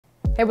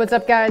Hey, what's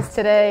up guys?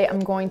 Today I'm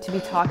going to be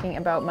talking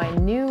about my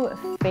new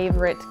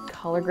favorite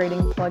color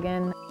grading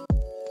plugin.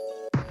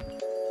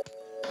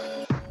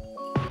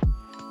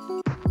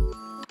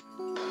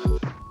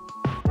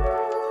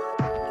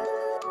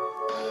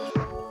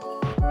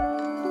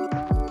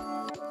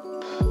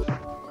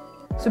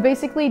 So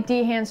basically,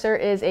 DEHANCER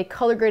is a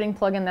color grading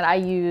plugin that I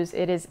use.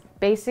 It is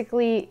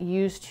basically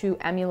used to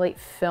emulate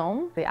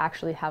film. They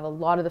actually have a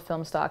lot of the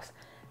film stocks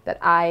that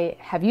I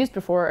have used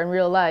before in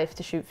real life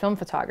to shoot film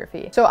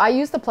photography. So I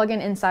use the plugin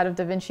inside of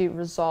DaVinci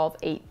Resolve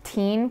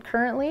 18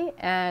 currently,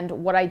 and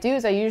what I do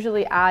is I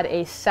usually add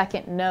a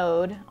second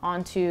node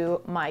onto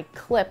my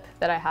clip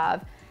that I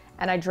have,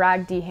 and I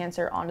drag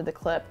DEHANCER onto the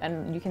clip,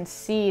 and you can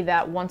see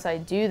that once I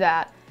do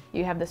that,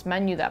 you have this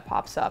menu that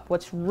pops up.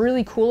 What's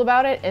really cool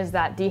about it is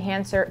that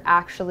DEHANCER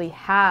actually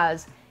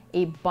has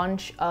a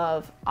bunch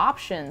of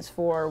options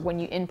for when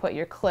you input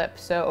your clip.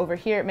 So over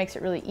here, it makes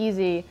it really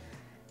easy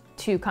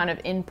to kind of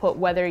input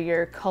whether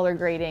you're color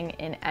grading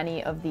in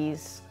any of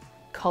these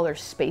color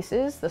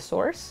spaces, the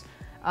source.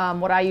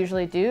 What I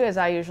usually do is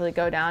I usually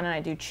go down and I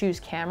do choose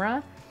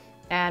camera.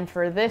 And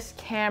for this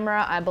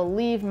camera, I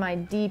believe my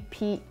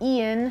DP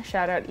Ian,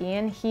 shout out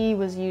Ian, he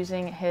was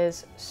using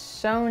his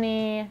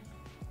Sony,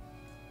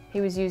 he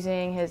was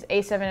using his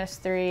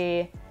A7S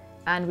III,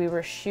 and we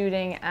were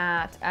shooting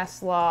at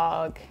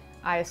S-Log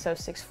ISO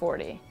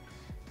 640.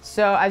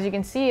 So as you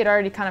can see, it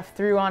already kind of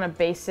threw on a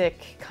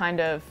basic kind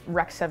of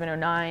Rec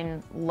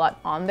 709 LUT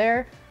on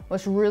there.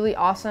 What's really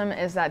awesome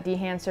is that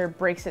DEHANCER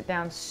breaks it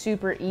down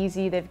super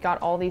easy. They've got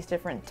all these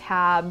different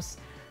tabs.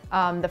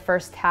 The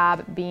first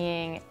tab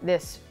being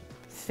this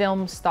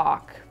film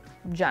stock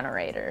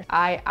generator.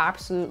 I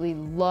absolutely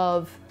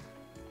love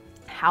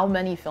how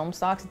many film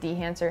stocks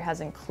DEHANCER has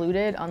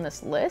included on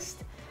this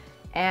list.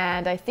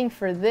 And I think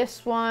for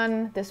this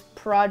one, this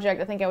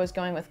project, I think I was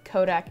going with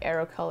Kodak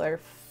Aerocolor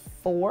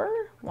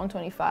 4,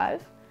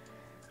 125.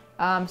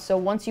 So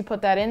once you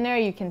put that in there,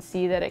 you can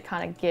see that it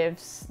kind of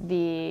gives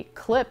the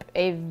clip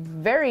a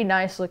very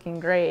nice looking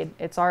grade.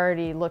 It's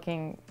already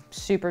looking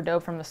super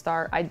dope from the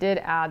start. I did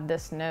add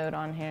this node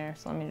on here,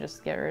 so let me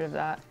just get rid of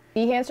that.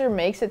 DEHANCER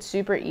makes it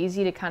super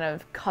easy to kind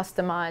of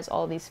customize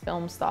all these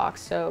film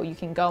stocks. So you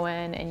can go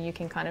in and you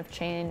can kind of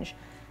change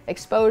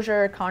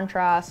exposure,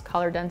 contrast,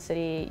 color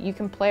density. You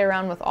can play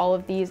around with all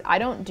of these. I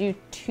don't do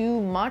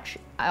too much.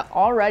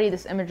 Already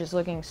this image is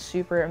looking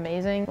super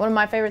amazing. One of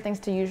my favorite things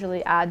to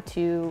usually add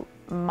to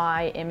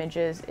my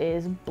images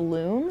is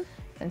bloom.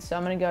 And so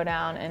I'm gonna go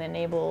down and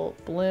enable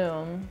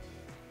bloom.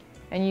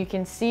 And you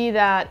can see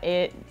that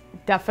it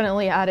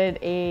definitely added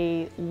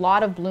a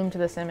lot of bloom to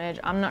this image.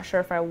 I'm not sure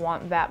if I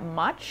want that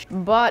much,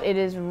 but it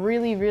is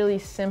really, really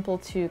simple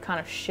to kind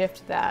of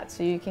shift that.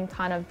 So you can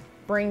kind of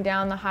bring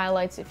down the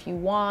highlights if you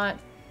want.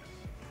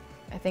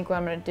 I think what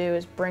I'm gonna do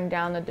is bring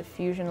down the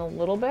diffusion a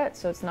little bit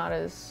so it's not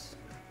as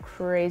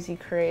crazy.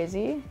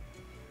 You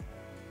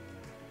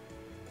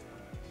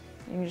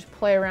can just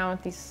play around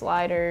with these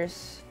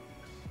sliders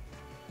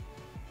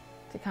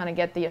to kind of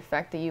get the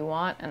effect that you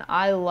want, and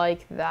I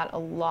like that a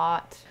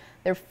lot.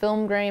 Their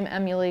film grain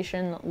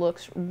emulation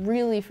looks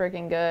really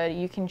freaking good.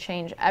 You can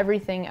change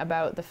everything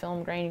about the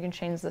film grain. You can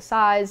change the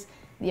size,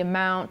 the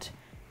amount,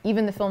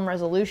 even the film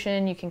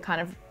resolution. You can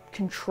kind of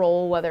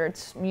control whether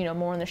it's, you know,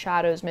 more in the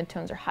shadows,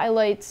 midtones, or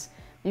highlights.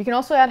 You can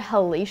also add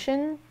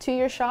halation to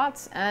your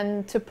shots,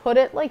 and to put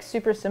it like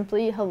super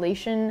simply,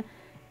 halation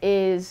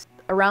is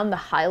around the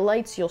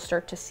highlights. You'll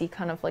start to see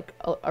kind of like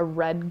a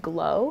red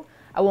glow.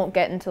 I won't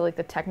get into like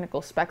the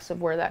technical specs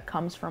of where that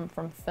comes from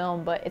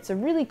film, but it's a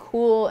really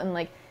cool and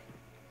like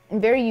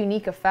very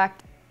unique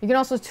effect. You can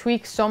also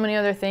tweak so many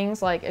other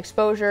things like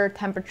exposure,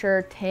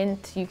 temperature,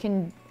 tint. You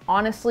can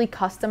honestly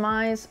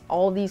customize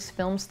all these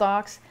film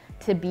stocks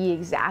to be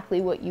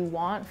exactly what you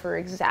want for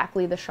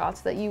exactly the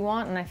shots that you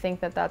want. And I think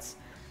that that's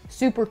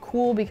super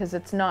cool because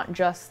it's not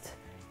just,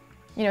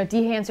 you know,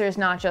 DEHANCER is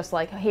not just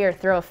like, here,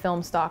 throw a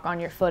film stock on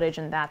your footage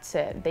and that's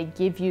it. They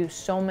give you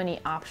so many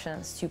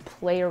options to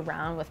play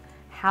around with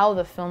how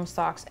the film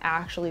stocks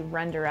actually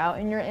render out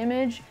in your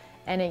image.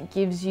 And it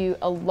gives you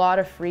a lot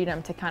of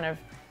freedom to kind of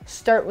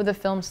start with a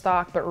film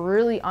stock, but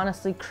really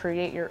honestly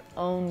create your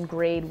own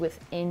grade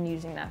within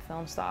using that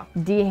film stock.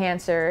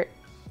 DEHANCER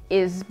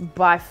is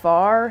by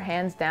far,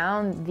 hands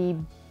down, the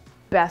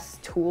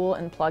best tool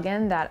and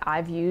plugin that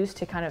I've used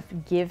to kind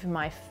of give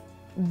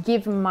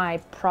my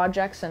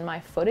projects and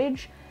my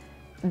footage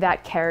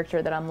that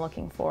character that I'm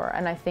looking for.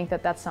 And I think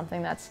that that's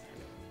something that's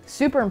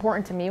super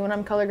important to me when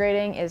I'm color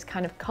grading, is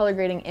kind of color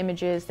grading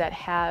images that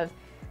have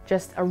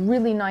just a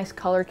really nice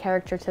color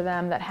character to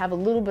them, that have a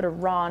little bit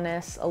of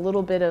rawness, a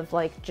little bit of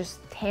like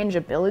just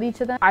tangibility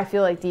to them. I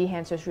feel like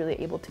DEHANCER is really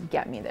able to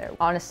get me there.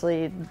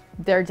 Honestly,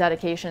 their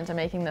dedication to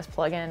making this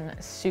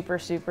plugin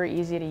super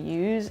easy to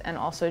use and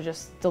also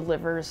just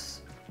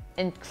delivers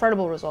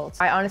incredible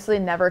results. I honestly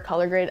never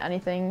color grade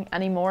anything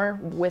anymore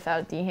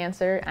without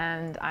DEHANCER,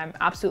 and I'm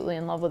absolutely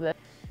in love with it.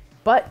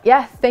 But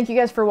yeah, thank you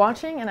guys for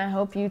watching, and I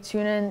hope you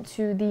tune in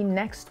to the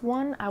next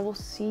one. I will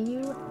see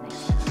you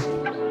next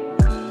time.